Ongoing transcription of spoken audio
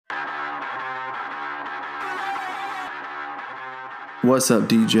What's up,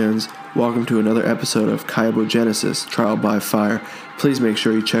 D-Gens? Welcome to another episode of Kyobogenesis, Trial by Fire. Please make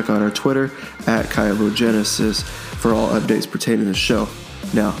sure you check out our Twitter at Kyobogenesis for all updates pertaining to the show.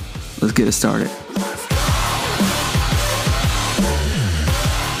 Now, let's get it started.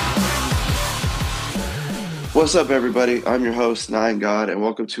 What's up, everybody? I'm your host, Nine God, and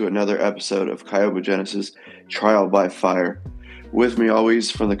welcome to another episode of Kyobogenesis, Trial by Fire. With me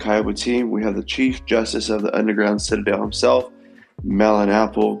always from the Kyobo team, we have the Chief Justice of the Underground Citadel himself, Melon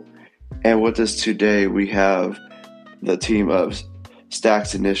Apple, and with us today we have the team of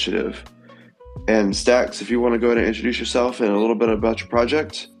Stacks Initiative. And Stacks, if you want to go ahead and introduce yourself and a little bit about your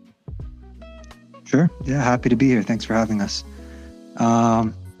project. Sure. Yeah, happy to be here. Thanks for having us.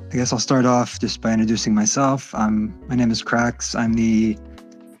 I guess I'll start off just by introducing myself. My name is Cracks. I'm the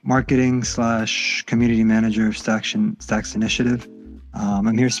marketing/community manager of Stacks Initiative.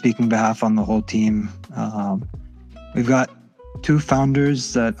 I'm here speaking behalf on the whole team. We've got two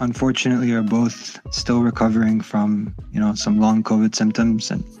founders that unfortunately are both still recovering from, some long COVID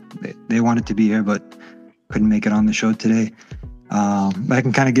symptoms, and they wanted to be here but couldn't make it on the show today. But I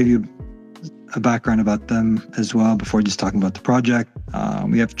can kind of give you a background about them as well before just talking about the project.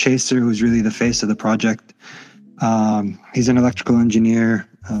 We have Chaser, who's really the face of the project. He's an electrical engineer,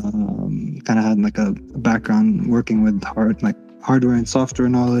 kind of had like a background working with hardware and software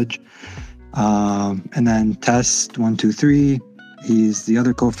knowledge. And then Test 123, he's the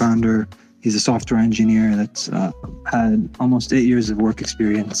other co-founder. He's a software engineer that's had almost 8 years of work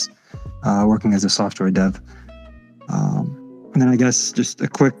experience working as a software dev. And then I guess just a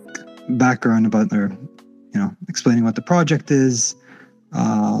quick background about explaining what the project is.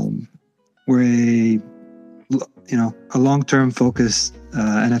 We're a long-term focused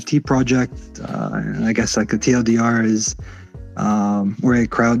NFT project. And I guess like a TLDR is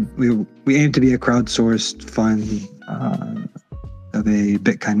we aim to be a crowdsourced fund of a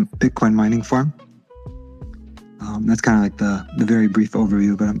Bitcoin mining farm. That's kind of like the very brief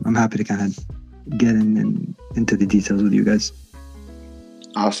overview, but I'm happy to kind of get into the details with you guys.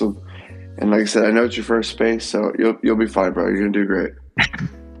 Awesome. And like I said, I know it's your first space, so you'll be fine, bro. You're gonna do great.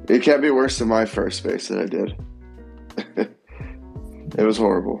 It can't be worse than my first space that I did. It was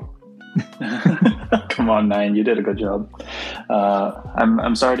horrible. Come on, Nine, you did a good job.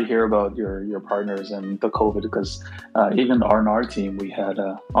 I'm sorry to hear about your partners and the COVID, because even on our team, we had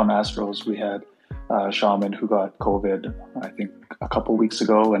on Astros, we had Shaman who got COVID, I think a couple weeks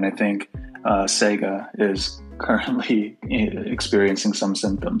ago, and I think Sega is currently experiencing some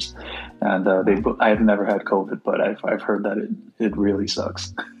symptoms. And I have never had COVID, but I've heard that it really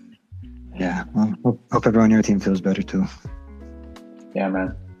sucks. Yeah, well, hope everyone on your team feels better too. Yeah,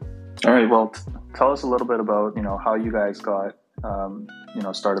 man. All right, well, tell us a little bit about, how you guys got,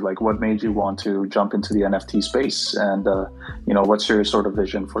 started, like what made you want to jump into the NFT space, and, what's your sort of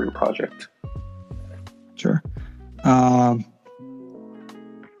vision for your project? Sure. So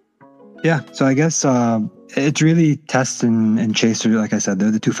I guess it's really Test and Chaser, like I said,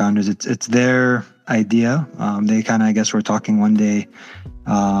 they're the two founders. It's their idea. They kind of, I guess, were talking one day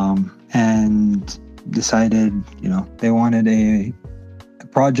and decided, they wanted a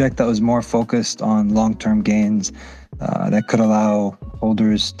project that was more focused on long-term gains that could allow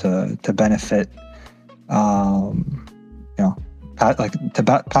holders to benefit,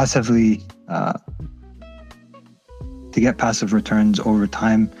 passively to get passive returns over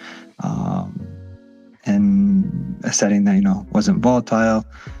time, in a setting that wasn't volatile.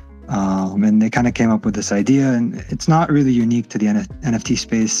 And they kind of came up with this idea, and it's not really unique to the NFT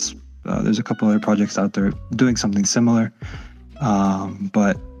space. There's a couple other projects out there doing something similar.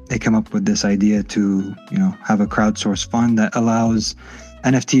 But they come up with this idea to, have a crowdsourced fund that allows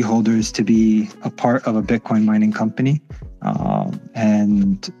NFT holders to be a part of a Bitcoin mining company.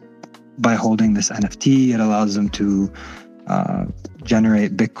 And by holding this NFT, it allows them to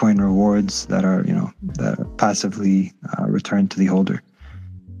generate Bitcoin rewards that are passively returned to the holder.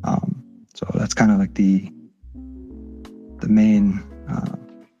 So that's kind of like the main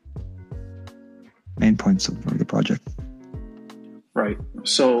points of the project. Right.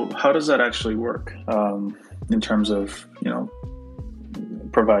 So how does that actually work in terms of,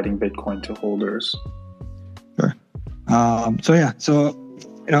 providing Bitcoin to holders? Sure.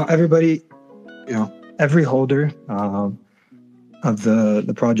 Everybody, every holder of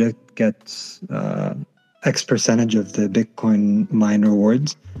the project gets X percentage of the Bitcoin mine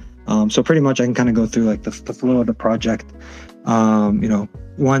rewards. So pretty much I can kind of go through like the flow of the project.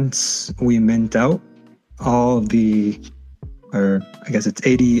 Once we mint out, all of I guess it's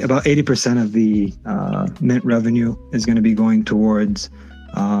about 80% of the mint revenue is going to be going towards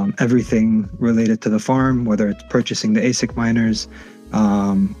everything related to the farm, whether it's purchasing the ASIC miners,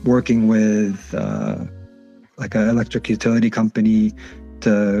 working with like an electric utility company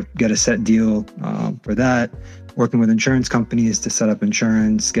to get a set deal for that, working with insurance companies to set up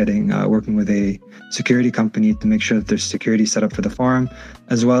insurance, working with a security company to make sure that there's security set up for the farm,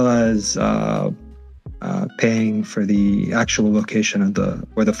 as well as paying for the actual location of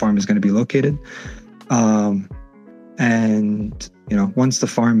where the farm is going to be located. And once the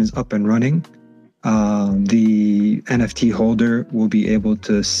farm is up and running, the NFT holder will be able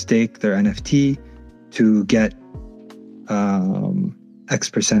to stake their NFT to get X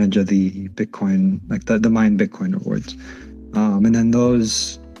percentage of the Bitcoin, like the mined Bitcoin rewards. And then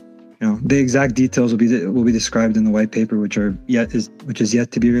those, the exact details will be described in the white paper, which is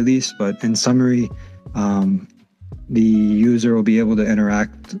yet to be released. But in summary, the user will be able to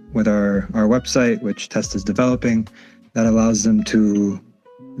interact with our website, which Test is developing, that allows them to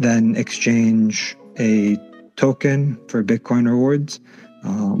then exchange a token for Bitcoin rewards,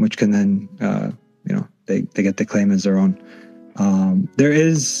 which can then, they get to claim as their own. There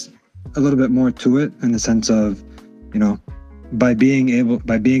is a little bit more to it in the sense of, by being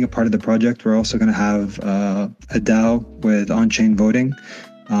a part of the project, we're also going to have a DAO with on-chain voting.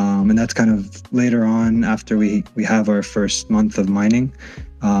 And that's kind of later on after we have our first month of mining.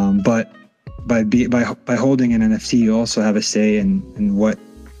 But by holding an NFT, you also have a say in what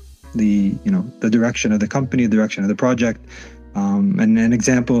the direction of the company, the direction of the project. And an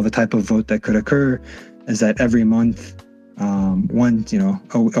example of a type of vote that could occur is that every month,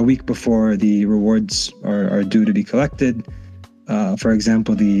 a week before the rewards are due to be collected, for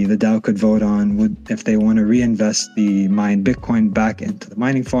example, the DAO could vote on if they want to reinvest the mined Bitcoin back into the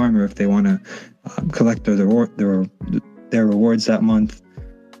mining farm, or if they want to collect their rewards that month.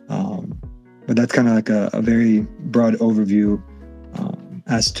 But that's kind of like a very broad overview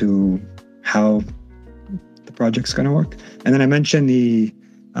as to how the project's going to work. And then I mentioned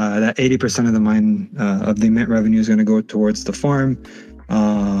that 80% of the mint revenue is going to go towards the farm.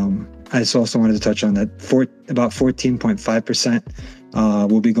 I just also wanted to touch on that about 14.5%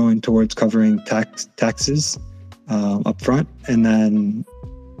 will be going towards covering taxes up front, and then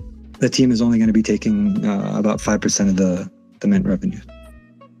the team is only going to be taking about 5% of the mint revenue.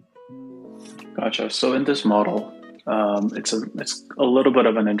 Gotcha. So in this model, it's a little bit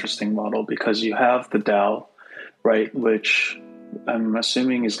of an interesting model because you have the DAO, right, which I'm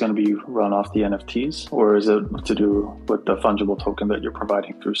assuming is going to be run off the NFTs, or is it to do with the fungible token that you're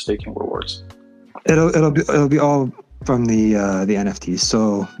providing through staking rewards? It'll be all from the NFTs.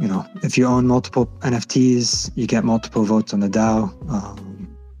 So if you own multiple NFTs, you get multiple votes on the DAO,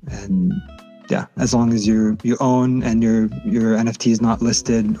 and yeah, as long as you own and your NFT is not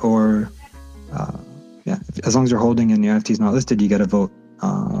listed, or as long as you're holding and your NFT is not listed, you get a vote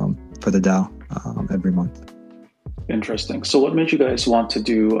for the DAO every month. Interesting. So what made you guys want to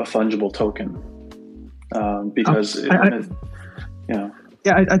do a fungible token? Because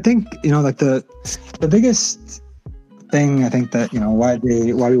I think like the biggest thing I think that why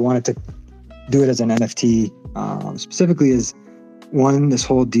we wanted to do it as an NFT specifically is, one, this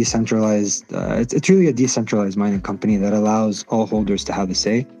whole decentralized. It's really a decentralized mining company that allows all holders to have a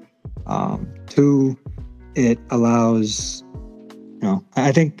say. Two, it allows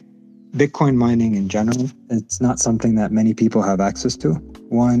I think Bitcoin mining in general, it's not something that many people have access to.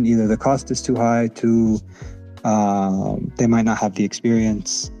 One, either the cost is too high. Two, they might not have the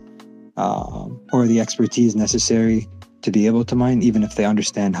experience or the expertise necessary to be able to mine, even if they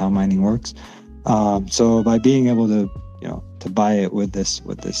understand how mining works. So by being able to buy it with this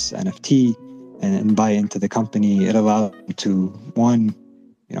NFT and buy into the company, it allows you to, one,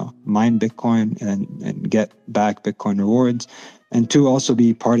 mine Bitcoin and get back Bitcoin rewards, and two, also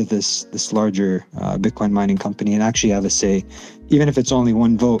be part of this larger Bitcoin mining company and actually have a say. Even if it's only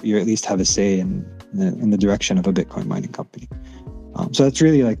one vote, you at least have a say in the direction of a Bitcoin mining company. So that's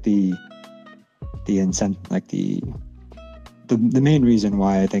really like the incentive, like the main reason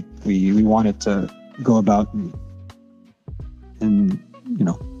why I think we wanted to go about and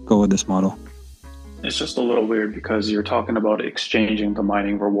go with this model. It's just a little weird because you're talking about exchanging the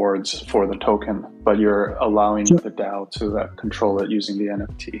mining rewards for the token, but you're allowing the DAO to control it using the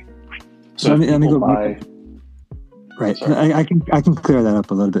NFT. So let me go buy. Right, I can clear that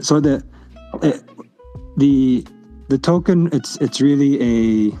up a little bit. So the token, it's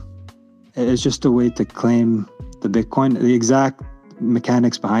really it's just a way to claim the Bitcoin. The exact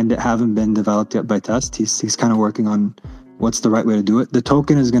mechanics behind it haven't been developed yet by Test. He's kind of working on what's the right way to do it. The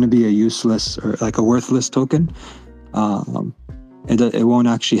token is going to be a useless or like a worthless token. It won't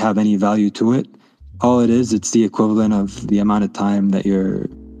actually have any value to it. all it is, it's the equivalent of the amount of time that your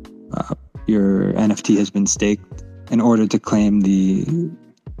NFT has been staked in order to claim the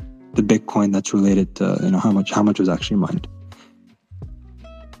Bitcoin that's related to how much was actually mined.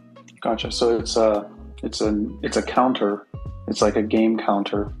 Gotcha. So it's a counter. It's like a game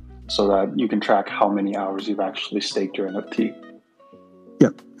counter, so that you can track how many hours you've actually staked your NFT.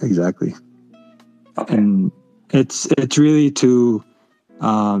 Yep, exactly. Okay. And it's really to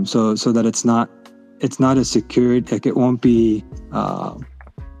so that it's not as secured. Like, it won't be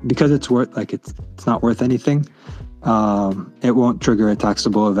because it's not worth anything. It won't trigger a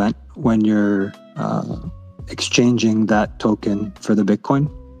taxable event when you're exchanging that token for the Bitcoin.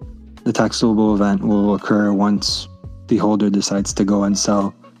 The taxable event will occur once the holder decides to go and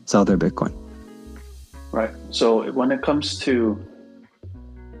sell their Bitcoin. Right. So when it comes to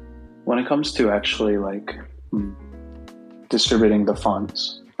actually distributing the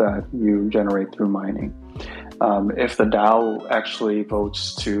funds that you generate through mining, if the DAO actually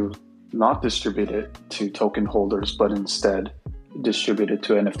votes to not distribute it to token holders, but instead distribute it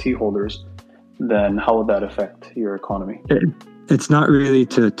to NFT holders, then how would that affect your economy? It's not really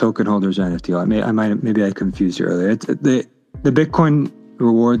to token holders or NFT. Maybe I confused you earlier. The Bitcoin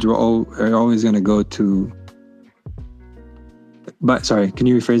rewards are always going to go to. But sorry, can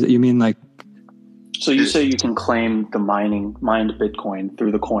you rephrase it? You mean like? So you say you can claim the mined Bitcoin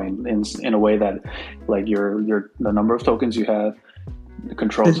through the coin in a way that, like, the number of tokens you have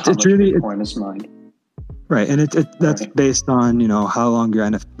controls how much Bitcoin is mined. Right, and that's right. Based on how long your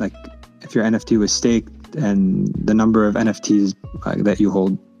NFT, if your NFT was staked and the number of NFTs that you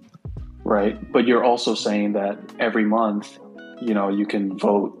hold. Right, but you're also saying that every month, you can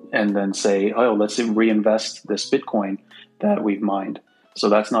vote and then say, oh, let's reinvest this Bitcoin that we've mined. So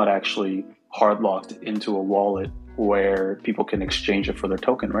that's not actually hard locked into a wallet where people can exchange it for their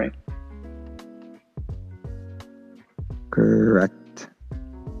token, right? Correct.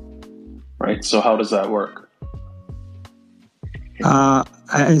 Right. So how does that work? I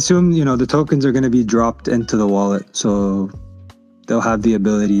assume the tokens are going to be dropped into the wallet, so they'll have the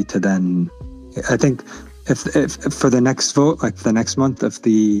ability to then. I think if for the next vote, like the next month, if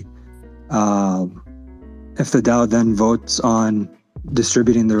the DAO then votes on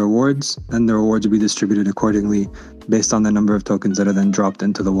distributing the rewards, then the rewards will be distributed accordingly based on the number of tokens that are then dropped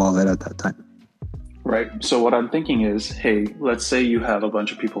into the wallet at that time. Right. So what I'm thinking is, hey, let's say you have a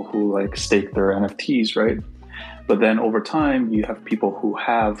bunch of people who stake their NFTs, right? But then over time, you have people who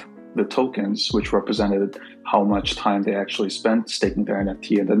have the tokens, which represented how much time they actually spent staking their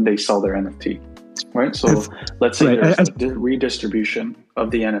NFT, and then they sell their NFT, right? So let's say there's a redistribution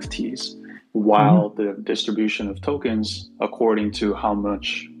of the NFTs, while the distribution of tokens, according to how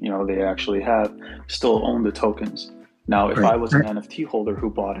much they actually have, still own the tokens. Now, if I was an NFT holder who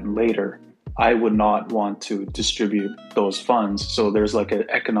bought in later, I would not want to distribute those funds. So there's an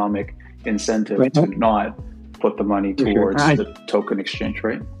economic incentive to not put the money towards the token exchange,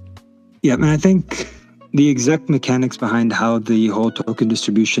 right? Yeah, and I think the exact mechanics behind how the whole token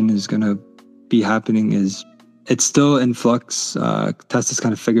distribution is going to be happening it's still in flux. Tesla's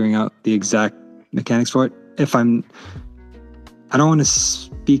kind of figuring out the exact mechanics for it. I don't want to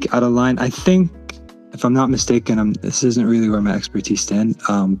speak out of line. I think, if I'm not mistaken, this isn't really where my expertise stands,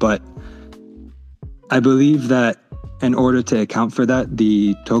 but I believe that in order to account for that,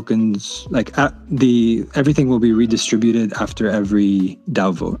 the tokens, everything will be redistributed after every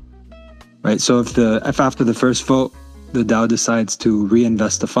DAO vote, right? So if after the first vote, the DAO decides to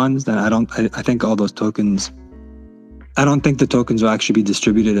reinvest the funds, then I think all those tokens, I don't think the tokens will actually be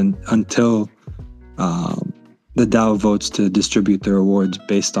distributed until the DAO votes to distribute the rewards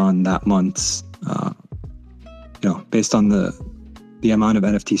based on that month's, based on the amount of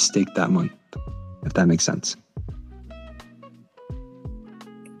NFTs staked that month, if that makes sense.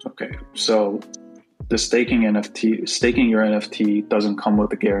 Okay, so the staking your NFT doesn't come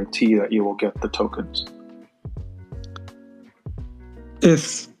with a guarantee that you will get the tokens.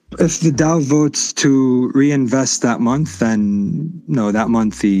 If the DAO votes to reinvest that month, then no, that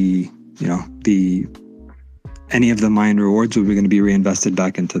month any of the mined rewards will be going to be reinvested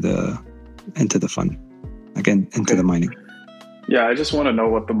back into the fund, again, into the mining. Yeah, I just want to know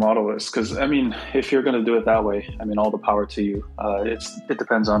what the model is, because if you're going to do it that way, all the power to you. It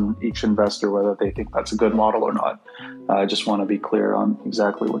depends on each investor whether they think that's a good model or not. I just want to be clear on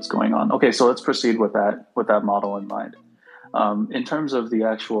exactly what's going on. Okay, so let's proceed with that model in mind. In terms of the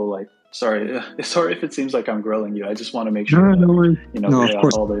actual, sorry if it seems like I'm grilling you. I just want to make sure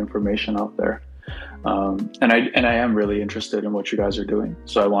get all the information out there. And I am really interested in what you guys are doing.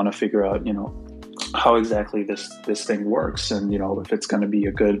 So I want to figure out, how exactly this thing works, and if it's going to be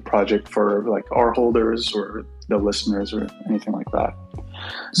a good project for like our holders or the listeners or anything like that.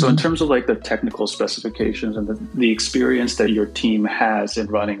 So in terms of like the technical specifications and the experience that your team has in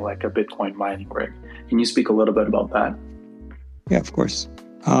running like a Bitcoin mining rig, can you speak a little bit about that? Yeah, of course.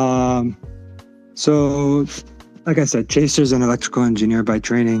 So like I said, Chaser's an electrical engineer by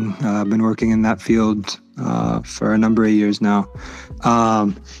training. I've been working in that field for a number of years now.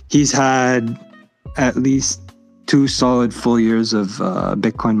 He's had at least 2 solid full years of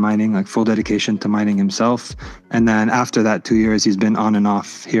Bitcoin mining, like full dedication to mining himself. And then after that 2 years, he's been on and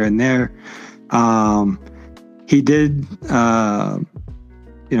off here and there. He did,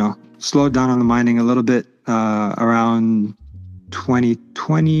 slow down on the mining a little bit around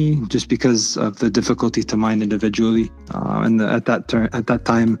 2020, just because of the difficulty to mine individually. And at that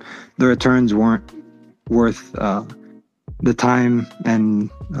time, the returns weren't worth the time and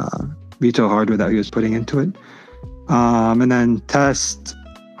retail hardware that he was putting into it. And then Test,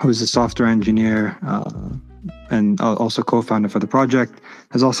 who's a software engineer and also co-founder for the project,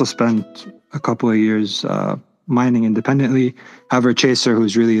 has also spent a couple of years mining independently. However, Chaser,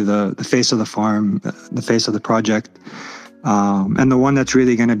 who's really the face of the farm, the face of the project, and the one that's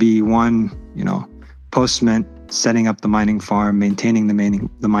really going to be post-mint, setting up the mining farm, maintaining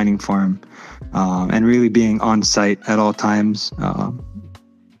the mining farm, and really being on site at all times.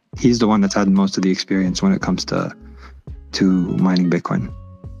 He's the one that's had most of the experience when it comes to mining Bitcoin.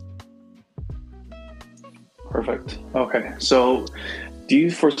 Perfect. Okay. So do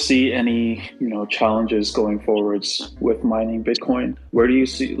you foresee any, challenges going forwards with mining Bitcoin? Where do you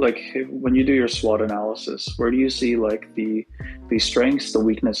see, like, when you do your SWOT analysis, where do you see like the strengths, the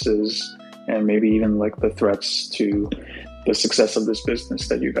weaknesses, and maybe even like the threats to the success of this business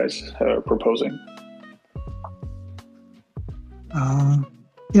that you guys are proposing?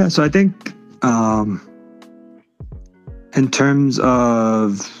 Yeah, so I think in terms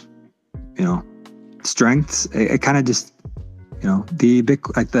of, strengths, it kind of just,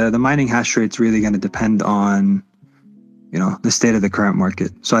 the mining hash rate's really going to depend on, the state of the current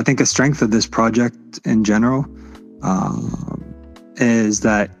market. So I think a strength of this project in general is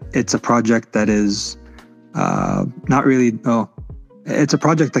that it's a project that is it's a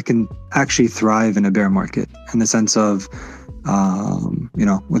project that can actually thrive in a bear market, in the sense of,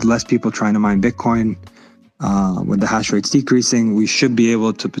 with less people trying to mine Bitcoin, with the hash rates decreasing, we should be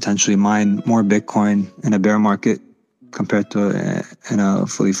able to potentially mine more Bitcoin in a bear market compared to in a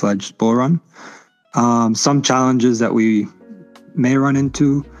fully fledged bull run. Some challenges that we may run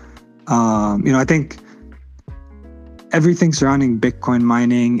into, I think everything surrounding Bitcoin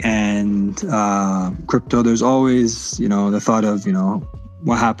mining and crypto, there's always, the thought of,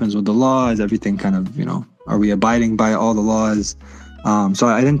 what happens with the law? Is everything kind of, are we abiding by all the laws? So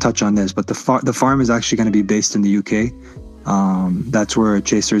I didn't touch on this, but the farm is actually going to be based in the UK. That's where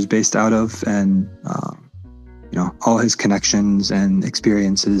Chaser is based out of, and all his connections and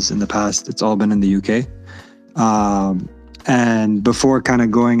experiences in the past, it's all been in the UK. And before kind of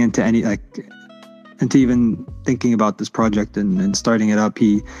going into into even thinking about this project and starting it up,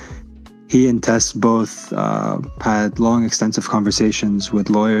 he and Tess both had long, extensive conversations with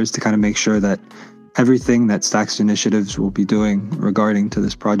lawyers to kind of make sure that everything that Stacks Initiatives will be doing regarding to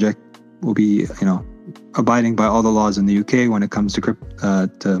this project will be, abiding by all the laws in the UK when it comes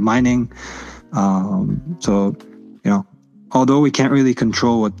to mining. So, although we can't really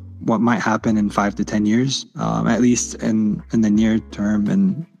control what might happen in 5 to 10 years, at least in the near term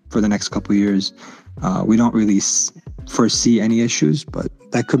and for the next couple of years, we don't really foresee any issues, but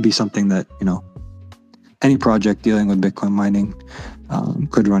that could be something that, any project dealing with Bitcoin mining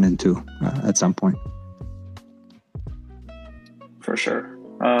could run into at some point. For sure.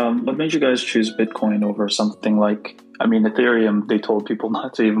 What made you guys choose Bitcoin over something like, Ethereum? They told people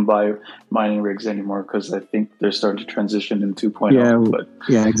not to even buy mining rigs anymore because I think they're starting to transition in 2.0.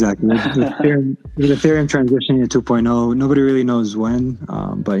 Yeah, exactly. With Ethereum transitioning to 2.0, nobody really knows when,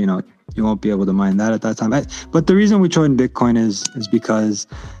 but you won't be able to mine that at that time. But the reason we chose Bitcoin is because,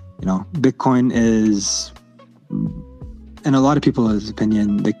 Bitcoin is, in a lot of people's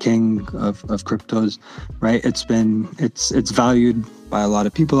opinion, the king of cryptos, right? It's valued by a lot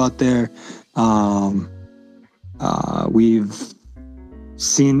of people out there. We've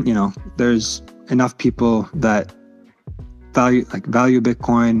seen, there's enough people that value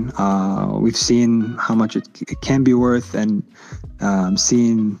Bitcoin. We've seen how much it can be worth, and and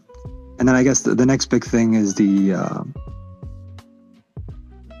then I guess the next big thing is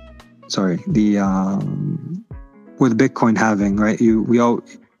with Bitcoin halving, right? We always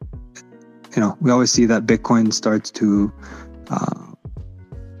see that Bitcoin starts to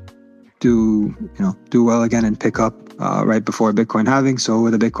do well again and pick up right before Bitcoin halving. So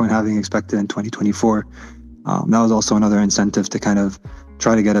with a Bitcoin halving expected in 2024, that was also another incentive to kind of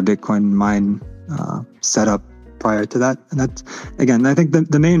try to get a Bitcoin mine set up prior to that. And that's, again, I think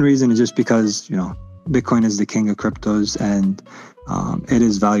the main reason is just because, Bitcoin is the king of cryptos, and it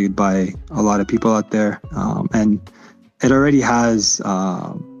is valued by a lot of people out there. And it already has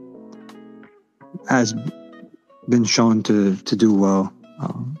been shown to do well.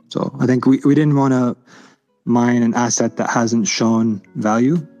 So I think we didn't want to mine an asset that hasn't shown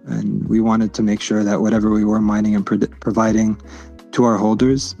value, and we wanted to make sure that whatever we were mining and providing to our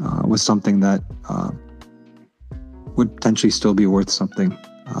holders was something that would potentially still be worth something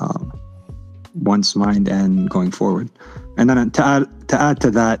once mined and going forward. And then to add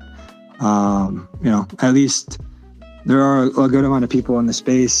to that, at least there are a good amount of people in the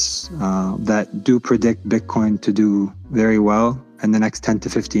space that do predict Bitcoin to do very well in the next 10 to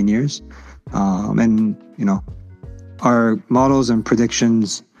 15 years. And our models and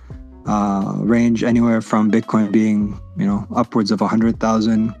predictions range anywhere from Bitcoin being, upwards of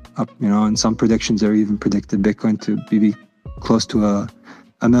 100,000 up, and some predictions are even predicted Bitcoin to be close to $1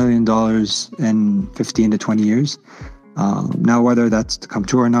 million in 15 to 20 years. Now, whether that's to come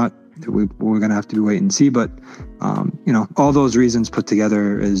true or not, we're going to have to wait and see. But, all those reasons put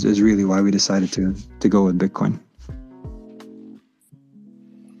together is really why we decided to go with Bitcoin.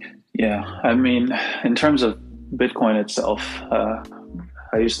 Yeah, I mean, in terms of Bitcoin itself,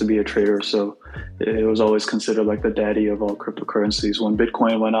 I used to be a trader, so it was always considered like the daddy of all cryptocurrencies. When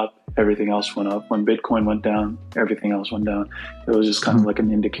Bitcoin went up, everything else went up. When Bitcoin went down, everything else went down. It was just kind of like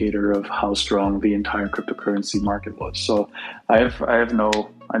an indicator of how strong the entire cryptocurrency market was. So I'm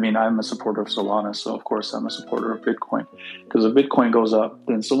a supporter of Solana, so of course I'm a supporter of Bitcoin, because if Bitcoin goes up,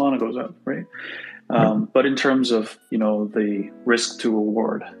 then Solana goes up, right? But in terms of, the risk to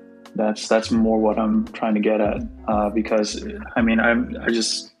reward, that's more what I'm trying to get at, because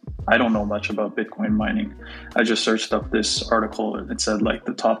I don't know much about Bitcoin mining. I just searched up this article. It said like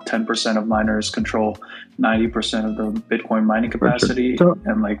the top 10% of miners control 90% of the Bitcoin mining capacity,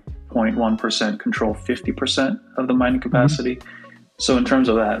 and like 0.1% control 50% of the mining capacity. So in terms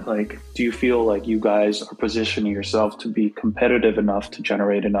of that, like, do you feel like you guys are positioning yourself to be competitive enough to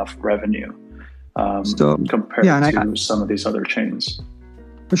generate enough revenue compared to some of these other chains?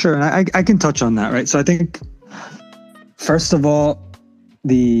 For sure. And I can touch on that, right? So I think, first of all,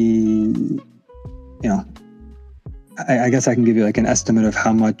 I guess I can give you like an estimate of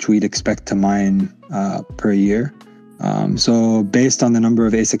how much we'd expect to mine per year. So based on the number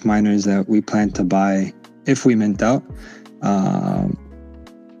of ASIC miners that we plan to buy if we mint out,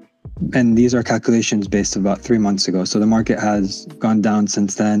 and these are calculations based about 3 months ago. So the market has gone down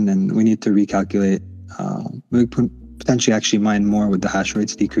since then, and we need to recalculate. We potentially actually mine more with the hash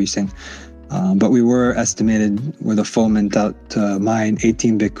rates decreasing. But we were estimated with a full mint out to mine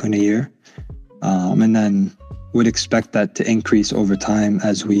 18 Bitcoin a year. And then would expect that to increase over time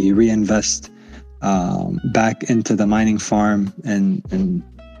as we reinvest back into the mining farm and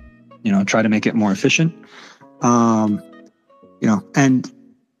try to make it more efficient. And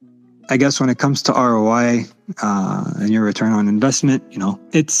I guess when it comes to ROI and your return on investment,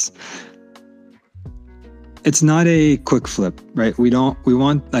 it's not a quick flip, right? We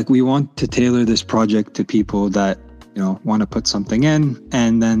want to tailor this project to people that, want to put something in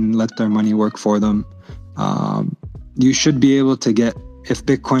and then let their money work for them. You should be able to get, if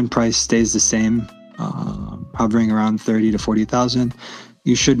Bitcoin price stays the same, hovering around 30 to 40,000,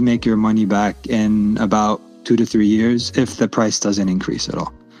 you should make your money back in about 2 to 3 years if the price doesn't increase at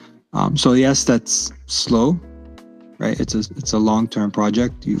all. So yes, that's slow, right? It's a long-term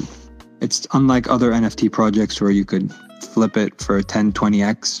project. It's unlike other NFT projects where you could flip it for 10,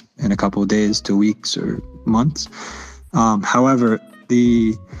 20x in a couple of days to weeks or months. However,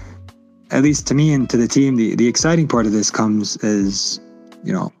 at least to me and to the team, the exciting part of this comes is,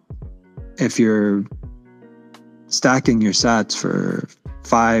 if you're stacking your sats for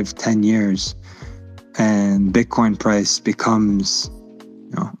 5-10 years and Bitcoin price becomes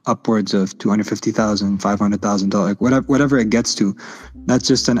upwards of $250,000, $500,000, whatever it gets to, that's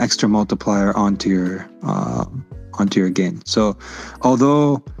just an extra multiplier onto your gain. So,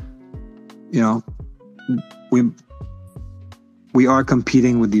 although we are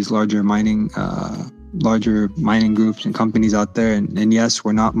competing with these larger mining groups and companies out there, and yes,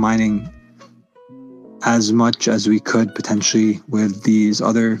 we're not mining as much as we could potentially with these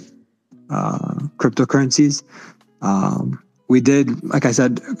other cryptocurrencies. We did, like I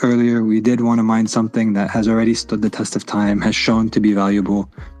said earlier, we did want to mine something that has already stood the test of time, has shown to be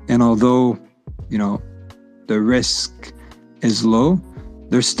valuable. And although, the risk is low,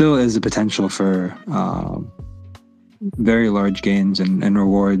 there still is a potential for very large gains and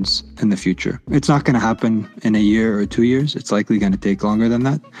rewards in the future. It's not going to happen in a year or 2 years. It's likely going to take longer than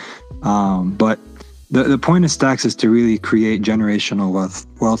that. But the point of stacks is to really create generational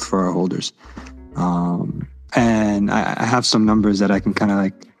wealth for our holders. And I have some numbers that I can kind of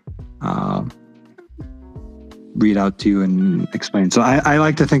like read out to you and explain. So I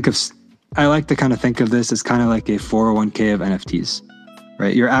like to kind of think of this as kind of like a 401k of NFTs,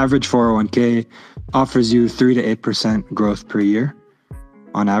 right? Your average 401k offers you 3 to 8% growth per year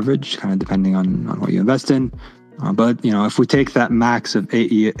on average, kind of depending on what you invest in. But if we take that max of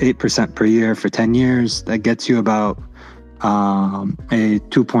 8% per year for 10 years, that gets you about a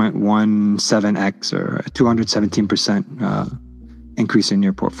 2.17x or a 217% increase in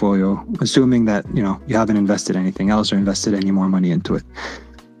your portfolio, assuming that you haven't invested anything else or invested any more money into it.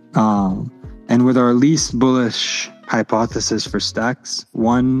 And with our least bullish hypothesis for stacks,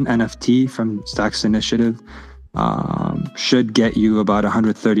 one NFT from Stacks Initiative should get you about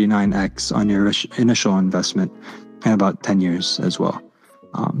 139x on your initial investment in about 10 years as well.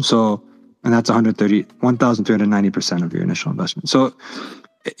 And that's 1,390% of your initial investment. So,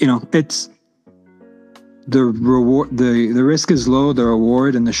 it's the reward, the risk is low, the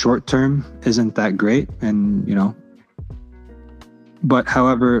reward in the short term isn't that great. And, but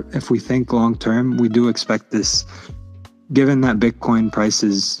however, if we think long term, we do expect this, given that Bitcoin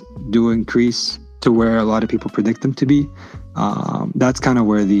prices do increase to where a lot of people predict them to be. That's kind of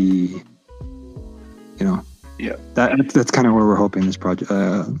where that's kind of where we're hoping this project,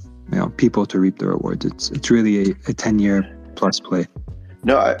 people to reap the rewards. It's really a 10-year plus play.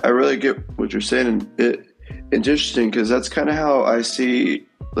 No, I really get what you're saying. And it's interesting because that's kind of how I see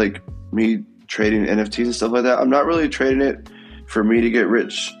like me trading NFTs and stuff like that. I'm not really trading it for me to get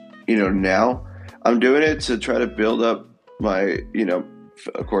rich, now. I'm doing it to try to build up my,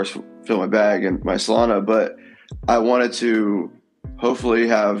 of course, fill my bag and my Solana, but I wanted to hopefully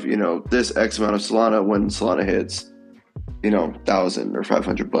have, this X amount of Solana when Solana hits, 1,000 or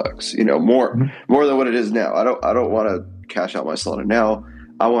 $500, more than what it is now. I don't want to cash out my Solana now.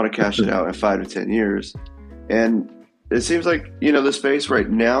 I want to cash it out in 5 to 10 years. And it seems like, the space right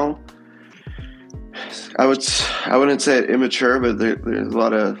now, I wouldn't say it immature, but there's a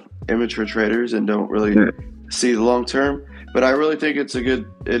lot of immature traders and don't really see the long term. But I really think it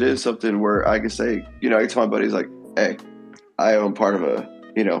is something where I can say, I can tell my buddies like, hey, I own part of a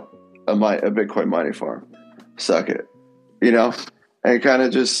Bitcoin mining farm. Suck it, and kind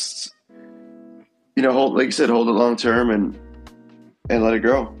of just, hold, like you said, hold it long term and let it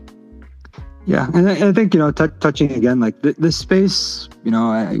grow. Yeah. And I think, touching again, like this space,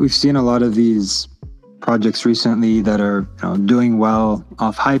 we've seen a lot of these projects recently that are doing well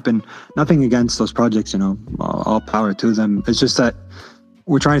off hype, and nothing against those projects, all power to them. It's just that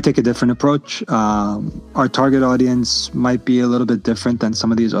we're trying to take a different approach. Our target audience might be a little bit different than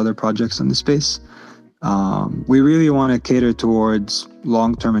some of these other projects in the space. We really want to cater towards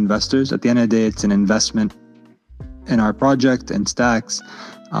long-term investors. At the end of the day, it's an investment in our project and Stacks.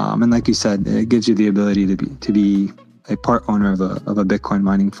 And like you said, it gives you the ability to be a part owner of a Bitcoin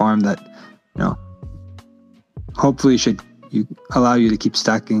mining farm that, hopefully should allow you to keep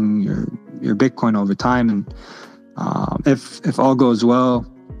stacking your Bitcoin over time. And if all goes well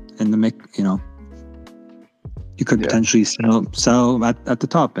in the you could potentially sell at the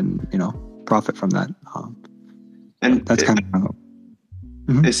top and profit from that. And that's kind of how.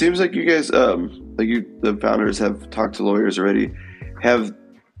 Mm-hmm. It seems like you guys, the founders have talked to lawyers already. Have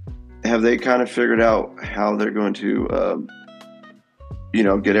they kind of figured out how they're going to,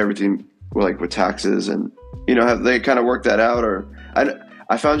 get everything with taxes and, have they kind of worked that out? Or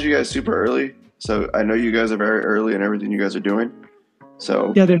I found you guys super early, so I know you guys are very early in everything you guys are doing.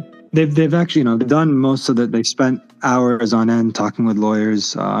 So yeah, they've actually they've done most of that. They've spent hours on end talking with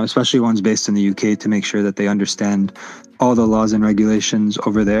lawyers, especially ones based in the UK, to make sure that they understand all the laws and regulations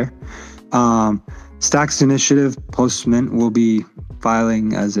over there. Stacks Initiative post-mint will be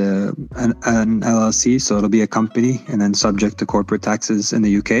filing as an LLC, so it'll be a company and then subject to corporate taxes in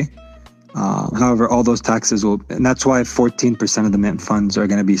the UK. However, all those taxes and that's why 14% of the mint funds are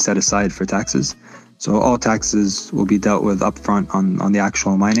going to be set aside for taxes. So all taxes will be dealt with upfront on the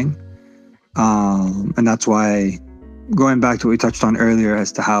actual mining. And that's why, going back to what we touched on earlier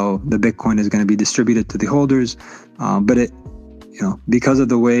as to how the Bitcoin is going to be distributed to the holders, but it, because of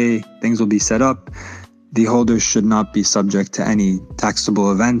the way things will be set up, the holders should not be subject to any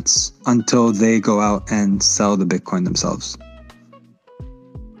taxable events until they go out and sell the Bitcoin themselves.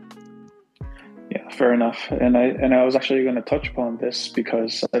 Yeah, fair enough. And I was actually going to touch upon this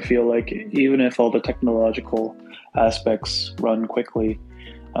because I feel like even if all the technological aspects run quickly,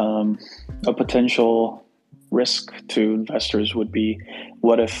 a potential risk to investors would be,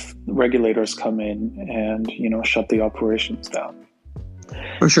 what if regulators come in and shut the operations down?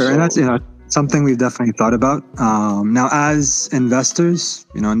 For sure, and that's something we've definitely thought about. Now, as investors,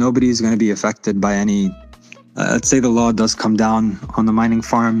 nobody's going to be affected by any. Let's say the law does come down on the mining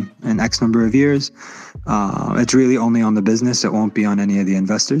farm in X number of years. It's really only on the business. It won't be on any of the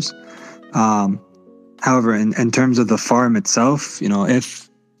investors. However, in terms of the farm itself, if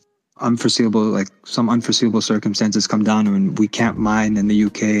some unforeseeable circumstances come down and we can't mine in the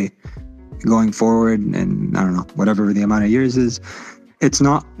UK going forward, and I don't know, whatever the amount of years is, it's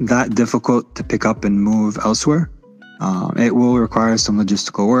not that difficult to pick up and move elsewhere. It will require some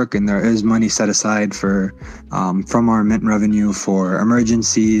logistical work, and there is money set aside for from our mint revenue for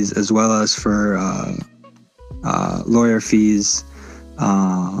emergencies, as well as for lawyer fees,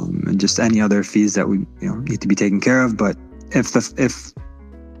 and just any other fees that we need to be taken care of. But if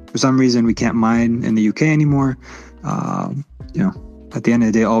for some reason we can't mine in the UK anymore, at the end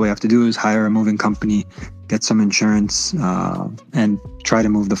of the day, all we have to do is hire a moving company, get some insurance, and try to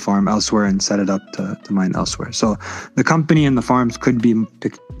move the farm elsewhere and set it up to mine elsewhere. So the company and the farms could be,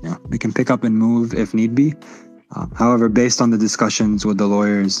 we can pick up and move if need be. However, based on the discussions with the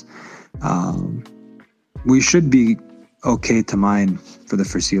lawyers, we should be okay to mine for the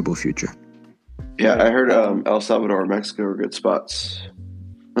foreseeable future. Yeah, I heard El Salvador and Mexico are good spots.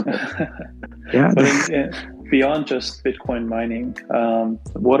 Yeah. But beyond just Bitcoin mining,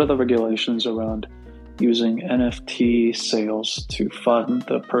 what are the regulations around using NFT sales to fund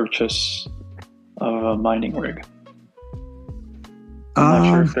the purchase of a mining rig? I'm not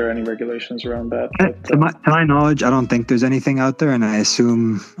sure if there are any regulations around that. But, to my knowledge, I don't think there's anything out there, and I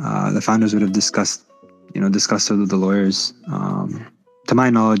assume the founders would have discussed it with the lawyers. To my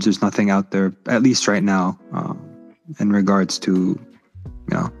knowledge, there's nothing out there, at least right now, in regards to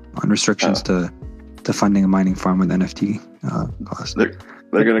on restrictions to funding a mining farm with NFT costs.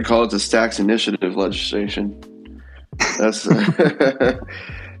 They're going to call it the Stacks Initiative legislation. That's they're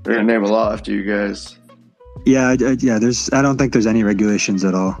going to name a law after you guys. Yeah. I don't think there's any regulations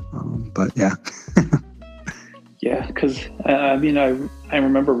at all. But yeah. Yeah, because I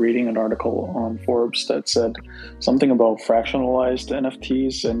remember reading an article on Forbes that said something about fractionalized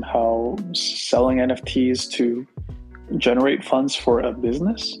NFTs and how selling NFTs to generate funds for a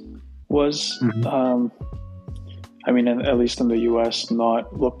business was, at least in the US,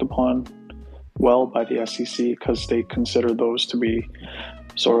 not looked upon well by the SEC, because they consider those to be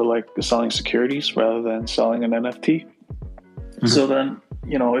sort of like selling securities rather than selling an NFT. So then,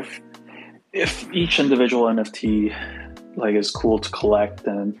 if each individual NFT is cool to collect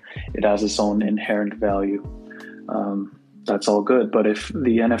and it has its own inherent value, that's all good. But if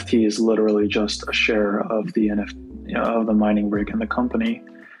the NFT is literally just a share of the of the mining rig in the company,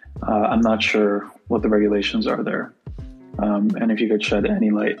 I'm not sure what the regulations are there. And if you could shed any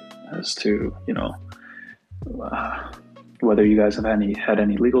light as to whether you guys have had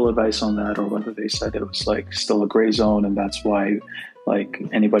any legal advice on that, or whether they said it was still a gray zone and that's why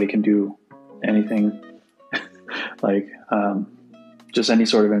anybody can do anything. Just any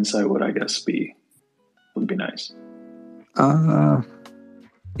sort of insight would, I guess, would be nice.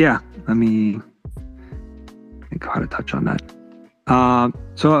 Yeah, let me think how to touch on that.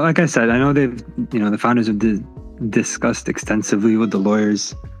 So like I said, I know they've, the founders have discussed extensively with the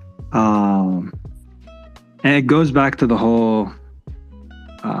lawyers. And it goes back to the whole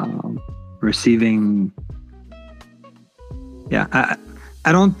receiving. Yeah,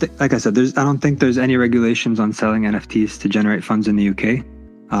 I don't think, like I said, I don't think there's any regulations on selling NFTs to generate funds in the UK.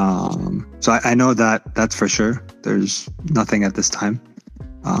 So I know that's for sure. There's nothing at this time.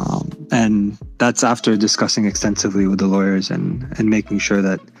 And that's after discussing extensively with the lawyers and making sure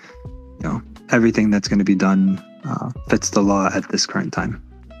that, everything that's going to be done fits the law at this current time.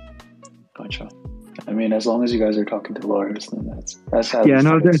 Gotcha. As long as you guys are talking to lawyers, then that's how. Yeah,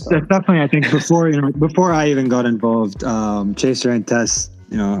 no, there's definitely. I think before I even got involved, Chaser and Tess,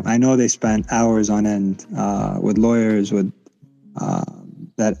 I know they spent hours on end with lawyers, with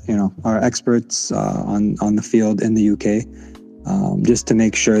that are experts on the field in the UK, just to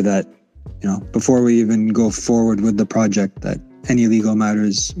make sure that before we even go forward with the project, that any legal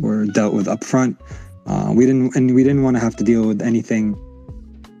matters were dealt with upfront. We didn't want to have to deal with anything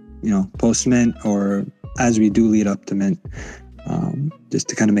post mint or as we do lead up to mint, just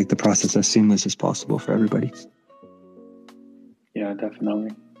to kind of make the process as seamless as possible for everybody. Yeah,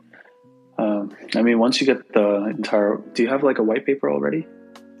 definitely. Once you get the entire, do you have a white paper already?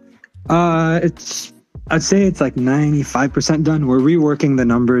 I'd say it's like 95% done. We're reworking the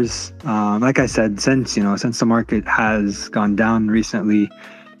numbers. Like I said, since the market has gone down recently,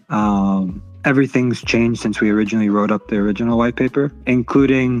 everything's changed since we originally wrote up the original white paper,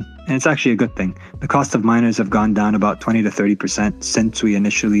 including, and it's actually a good thing, the cost of miners have gone down about 20 to 30% since we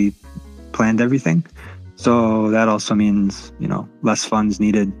initially planned everything. So that also means, less funds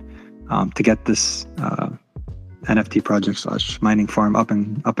needed to get this NFT project / mining farm up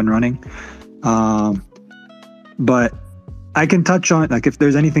and running. But I can touch on, like, if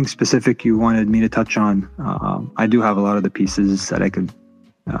there's anything specific you wanted me to touch on, I do have a lot of the pieces that I could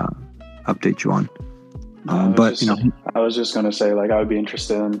update you on. I was just going to say, like, I would be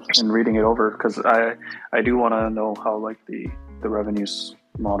interested in reading it over, because I do want to know how, like, the revenues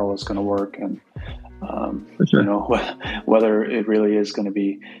model is going to work, and whether it really is going to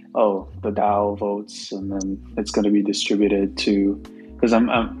be the DAO votes and then it's going to be distributed to, because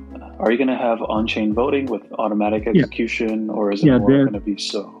are you going to have on-chain voting with automatic execution, or is it more going to be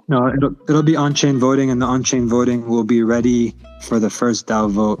so? No, it'll be on-chain voting, and the on-chain voting will be ready for the first DAO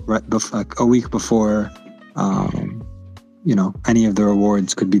vote like a week before any of the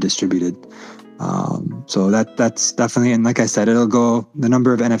rewards could be distributed. So that's definitely, and like I said, it'll go, the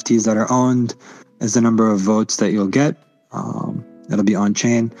number of NFTs that are owned is the number of votes that you'll get. It'll be on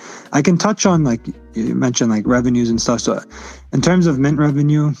chain. I can touch on, like you mentioned, like revenues and stuff. So in terms of mint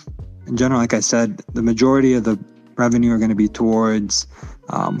revenue in general, like I said, the majority of the revenue are going to be towards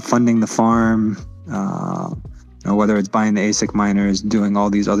funding the farm, whether it's buying the ASIC miners, doing all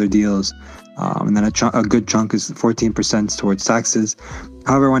these other deals. And then a good chunk is 14% towards taxes.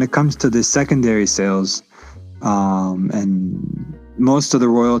 However, when it comes to the secondary sales, and most of the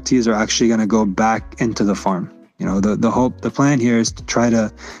royalties are actually going to go back into the farm. The plan here is to try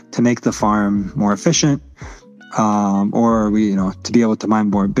to make the farm more efficient, to be able to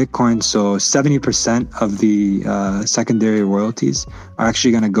mine more Bitcoin. So 70% of the secondary royalties are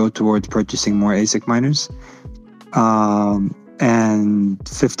actually going to go towards purchasing more ASIC miners. And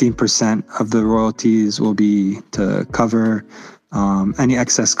 15% of the royalties will be to cover any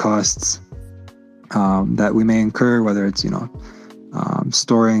excess costs that we may incur, whether it's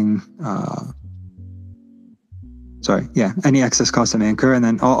storing any excess costs that may incur. And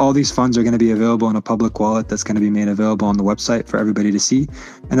then all these funds are going to be available in a public wallet that's going to be made available on the website for everybody to see.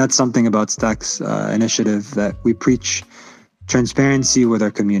 And that's something about Stack's initiative, that we preach transparency with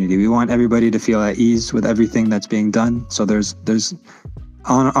our community. We want everybody to feel at ease with everything that's being done. So there's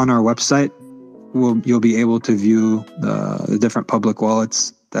on our website, you'll be able to view the different public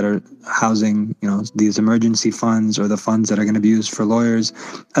wallets that are housing, these emergency funds or the funds that are going to be used for lawyers,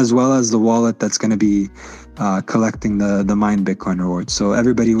 as well as the wallet that's going to be collecting the mined Bitcoin rewards. So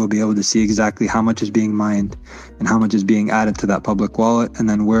everybody will be able to see exactly how much is being mined and how much is being added to that public wallet, and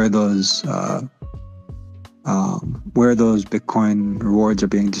then where those Bitcoin rewards are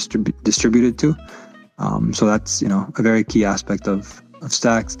being distributed to. So that's, a very key aspect of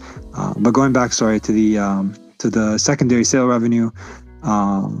Stacks. But going back, to the secondary sale revenue,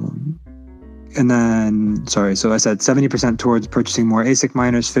 and then, so I said 70% towards purchasing more ASIC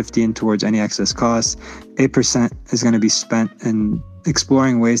miners, 15% towards any excess costs, 8% is going to be spent in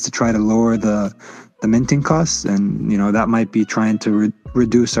exploring ways to try to lower the minting costs. And, that might be trying to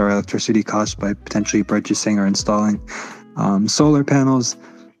reduce our electricity costs by potentially purchasing or installing solar panels.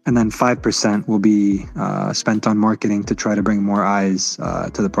 And then 5% will be spent on marketing to try to bring more eyes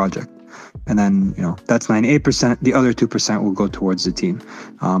to the project. And then, that's 98%. The other 2% will go towards the team.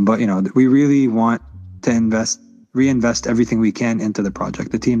 But, we really want to reinvest everything we can into the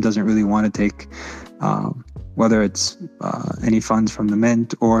project. The team doesn't really want to take, whether it's any funds from the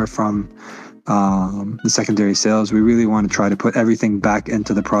mint or from the secondary sales. We really want to try to put everything back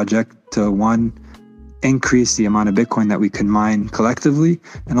into the project to, increase the amount of Bitcoin that we can mine collectively,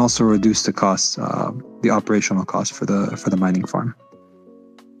 and also reduce the costs, the operational costs for the mining farm.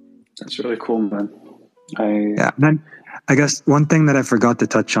 That's really cool, man. Then I guess one thing that I forgot to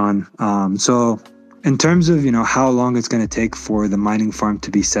touch on. So in terms of, how long it's going to take for the mining farm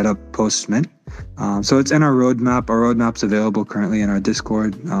to be set up post mint. So it's in our roadmap. Our roadmap's available currently in our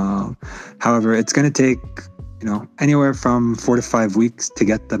Discord. However, it's going to take, anywhere from 4 to 5 weeks to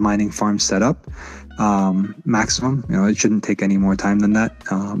get the mining farm set up. Maximum, it shouldn't take any more time than that.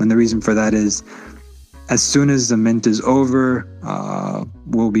 And the reason for that is, as soon as the mint is over,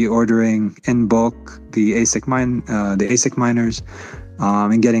 we'll be ordering in bulk the ASIC miners,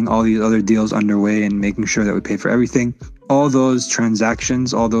 and getting all these other deals underway and making sure that we pay for everything. All those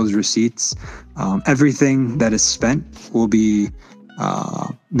transactions, all those receipts, everything that is spent will be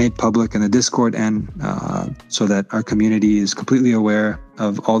made public in the Discord, and so that our community is completely aware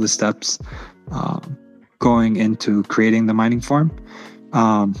of all the steps going into creating the mining farm.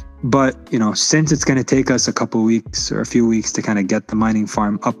 But since it's going to take us a couple weeks or a few weeks to kind of get the mining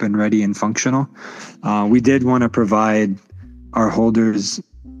farm up and ready and functional, we did want to provide our holders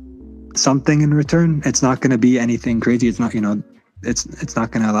something in return. It's not going to be anything crazy. It's not, it's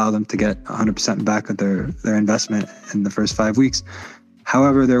not going to allow them to get 100% back of their investment in the first 5 weeks.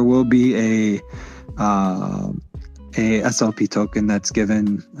 However, there will be a SLP token that's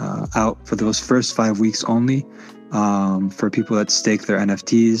given out for those first 5 weeks only, for people that stake their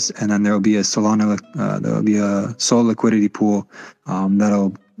NFTs, and then there will be a Solana, there will be a Sol liquidity pool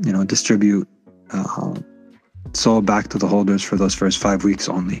that'll distribute Sol back to the holders for those first 5 weeks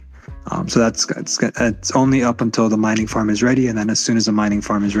only. So it's only up until the mining farm is ready, and then as soon as the mining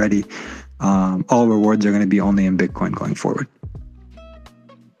farm is ready, all rewards are going to be only in Bitcoin going forward.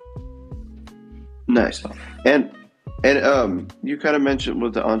 Nice. And you kind of mentioned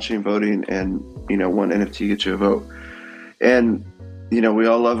with the on-chain voting and one NFT gets you a vote, and we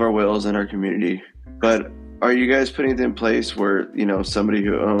all love our whales in our community, but are you guys putting it in place where somebody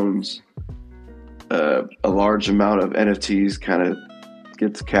who owns a large amount of NFTs kind of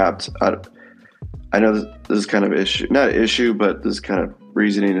gets capped? I know this is kind of not an issue, but this is kind of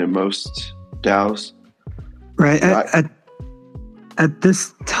reasoning in most DAOs. Right. At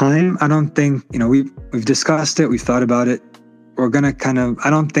this time, I don't think, we've discussed it, we've thought about it. We're going to I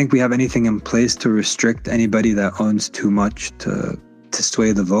don't think we have anything in place to restrict anybody that owns too much to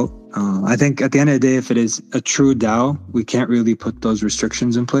sway the vote. I think at the end of the day, if it is a true DAO, we can't really put those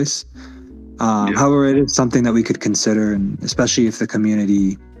restrictions in place. However, it is something that we could consider, and especially if the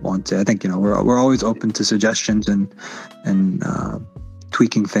community wants it. I think, we're always open to suggestions and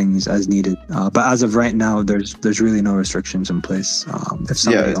tweaking things as needed. But as of right now, there's really no restrictions in place. If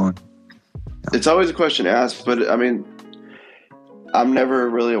somebody owns. It's always a question asked, but I mean, I'm never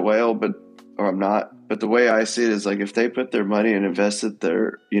really a whale, or I'm not. But the way I see it is like, if they put their money and invested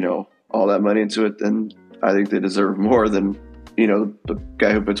their, all that money into it, then I think they deserve more than, the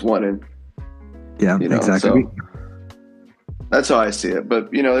guy who puts one in. Yeah, exactly. So that's how I see it. But,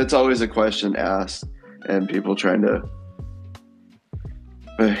 it's always a question asked and people trying to,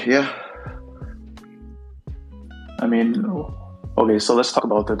 yeah. I mean, okay, so let's talk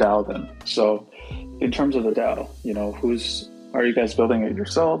about the DAO then. So in terms of the DAO, are you guys building it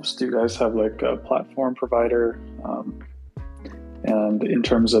yourselves? Do you guys have like a platform provider? And in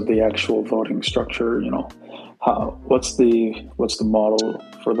terms of the actual voting structure, what's the model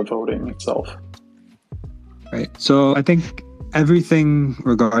for the voting itself? Right. So I think everything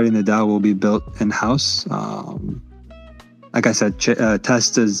regarding the DAO will be built in-house. Like I said,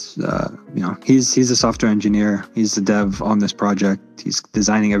 Test is, he's a software engineer. He's the dev on this project. He's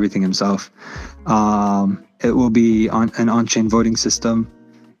designing everything himself. It will be an on-chain voting system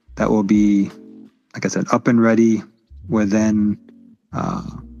that will be, like I said, up and ready within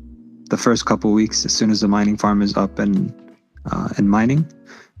the first couple weeks, as soon as the mining farm is up and mining.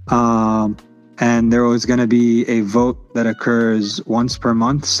 And there was going to be a vote that occurs once per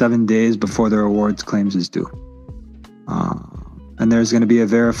month, 7 days before the rewards claims is due. And there's going to be a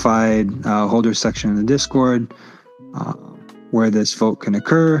verified holder section in the Discord where this vote can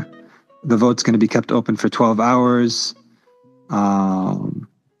occur. The vote's going to be kept open for 12 hours. It'll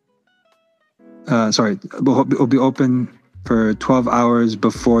be open for 12 hours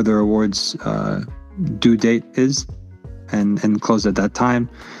before the rewards due date is, and close at that time.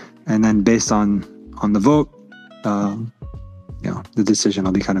 And then based on the vote, the decision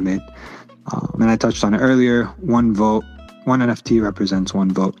will be kind of made. And I touched on it earlier, one vote, one NFT represents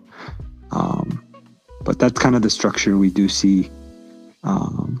one vote. But that's kind of the structure we do see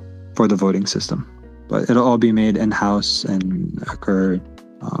for the voting system. But it'll all be made in-house and occur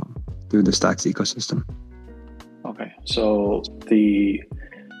through the Stacks ecosystem. Okay, so the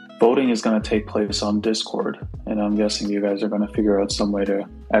voting is going to take place on Discord, and I'm guessing you guys are going to figure out some way to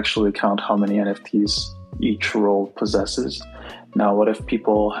actually count how many NFTs each role possesses. Now, what if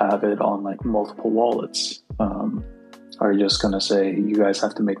people have it on like multiple wallets? Are you just going to say you guys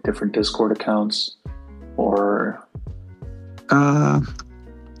have to make different Discord accounts, or?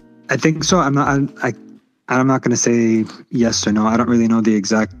 I think so. I'm not going to say yes or no. I don't really know the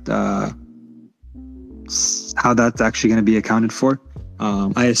exact how that's actually going to be accounted for.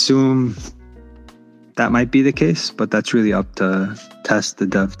 I assume that might be the case, but that's really up to Test, the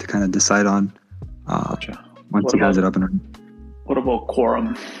dev, to kind of decide on once he has it up and running. What about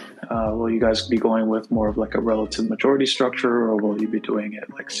quorum? Will you guys be going with more of like a relative majority structure, or will you be doing it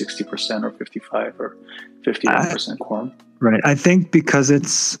like 60% or 55 or 51% quorum? Right. I think because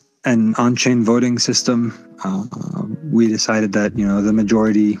it's an on-chain voting system, we decided that, the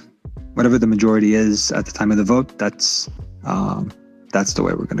majority, whatever the majority is at the time of the vote, that's the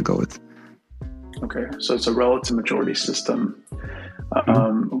way we're going to go with. Okay, so it's a relative majority system.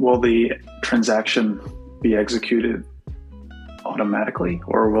 Will the transaction be executed automatically,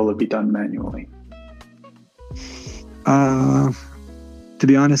 or will it be done manually? To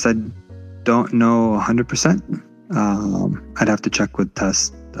be honest, I don't know 100%. I'd have to check with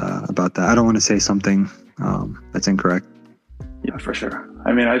Test about that. I don't want to say something that's incorrect. Yeah, for sure.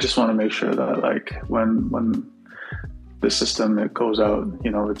 I mean, I just want to make sure that like when the system it goes out,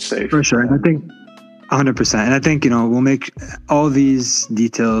 it's safe. For sure. And I think 100%. And I think, we'll make all these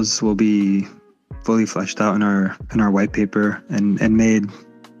details will be fully fleshed out in our white paper and made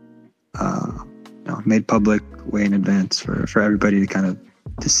made public way in advance for everybody to kind of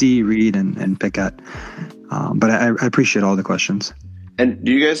to see, read, and pick at. But I appreciate all the questions. And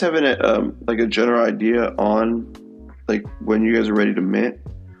do you guys have a general idea on like when you guys are ready to mint?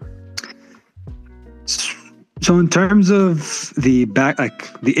 So in terms of the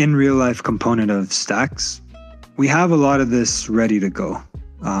in real life component of Stacks, we have a lot of this ready to go.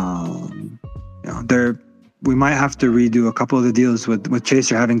 We might have to redo a couple of the deals with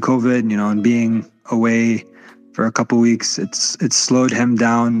Chaser having COVID, and being away for a couple of weeks. It's slowed him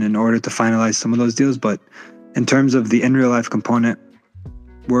down in order to finalize some of those deals. But in terms of the in real life component,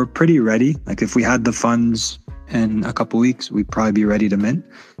 we're pretty ready. Like if we had the funds in a couple of weeks, we'd probably be ready to mint.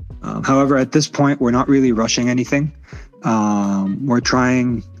 However, at this point, we're not really rushing anything. We're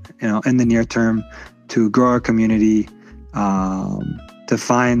trying, in the near term to grow our community, to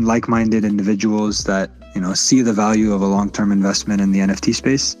find like-minded individuals that, see the value of a long-term investment in the NFT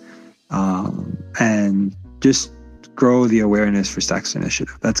space, and just grow the awareness for Stacks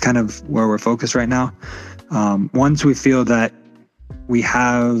Initiative. That's kind of where we're focused right now. Once we feel that we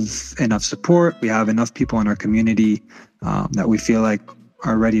have enough support, we have enough people in our community that we feel like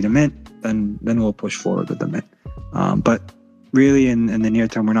are ready to mint, then we'll push forward with the mint. But really in the near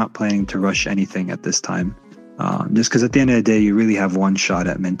term, we're not planning to rush anything at this time. Just because at the end of the day, you really have one shot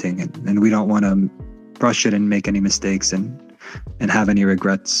at minting, and we don't want to rush it and make any mistakes and have any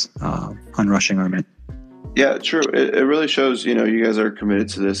regrets on rushing our mint. Yeah, true. It really shows, you guys are committed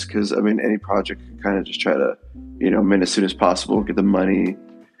to this because, any project can kind of just try to, mint as soon as possible, get the money.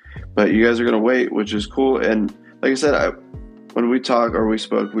 But you guys are going to wait, which is cool. And like I said, when we talk or we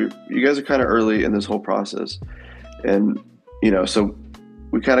spoke, you guys are kind of early in this whole process. And, so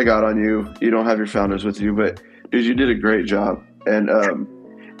we kind of got on you. You don't have your founders with you, but dude, you did a great job. And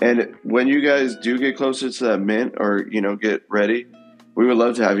when you guys do get closer to that mint or, get ready, we would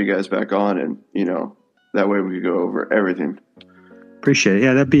love to have you guys back on and, that way we could go over everything. Appreciate it.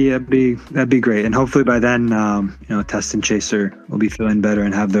 Yeah, that'd be great. And hopefully by then, Test and Chaser will be feeling better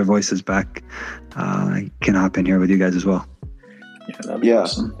and have their voices back. I can hop in here with you guys as well. Yeah, that'd be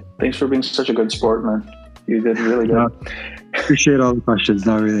awesome. Thanks for being such a good sport, man. You did really good. Appreciate all the questions.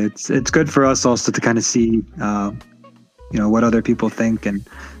 No, really, it's good for us also to kind of see, what other people think and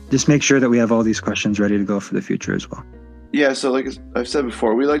just make sure that we have all these questions ready to go for the future as well. Yeah, so like I've said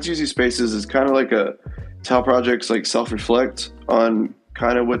before, we like to use these spaces as kind of like to help projects like self-reflect on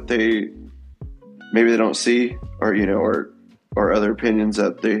kind of what maybe they don't see or, or other opinions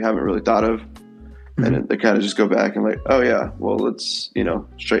that they haven't really thought of. Mm-hmm. And they kind of just go back and like, oh yeah, well, let's,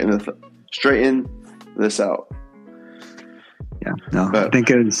 straighten this out. Yeah, no, but I think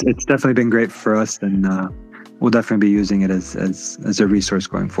it's definitely been great for us, and we'll definitely be using it as a resource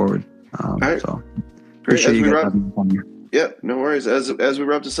going forward. All right. So appreciate you guys having me on here. Yeah, no worries. As we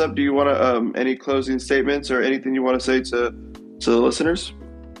wrap this up, do you want to any closing statements or anything you want to say to the listeners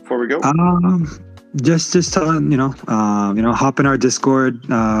before we go? Just telling hop in our Discord.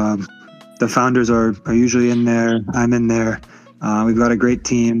 The founders are usually in there. I'm in there. We've got a great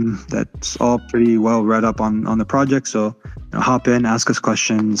team that's all pretty well read up on the project. So hop in, ask us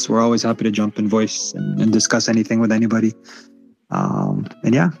questions. We're always happy to jump in voice and discuss anything with anybody.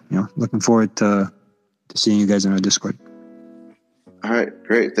 Looking forward to seeing you guys in our Discord. All right,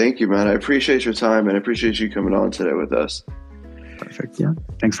 great. Thank you, man. I appreciate your time and I appreciate you coming on today with us. Perfect. Yeah.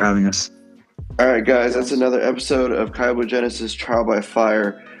 Thanks for having us. All right, guys, that's another episode of Kyobogenesis Trial by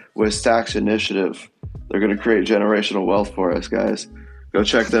Fire with Stacks Initiative. They're going to create generational wealth for us, guys. Go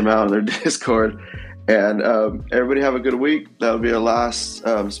check them out on their Discord. And everybody have a good week. That'll be our last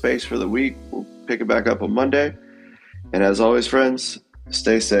space for the week. We'll pick it back up on Monday. And as always, friends,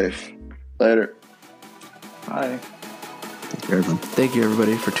 stay safe. Later. Bye. care, everyone. Thank you,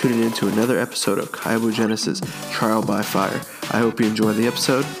 everybody, for tuning in to another episode of Kaibu Genesis Trial by Fire. I hope you enjoyed the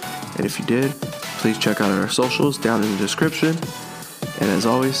episode, and if you did, please check out our socials down in the description. And as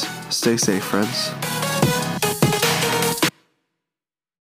always, stay safe, friends.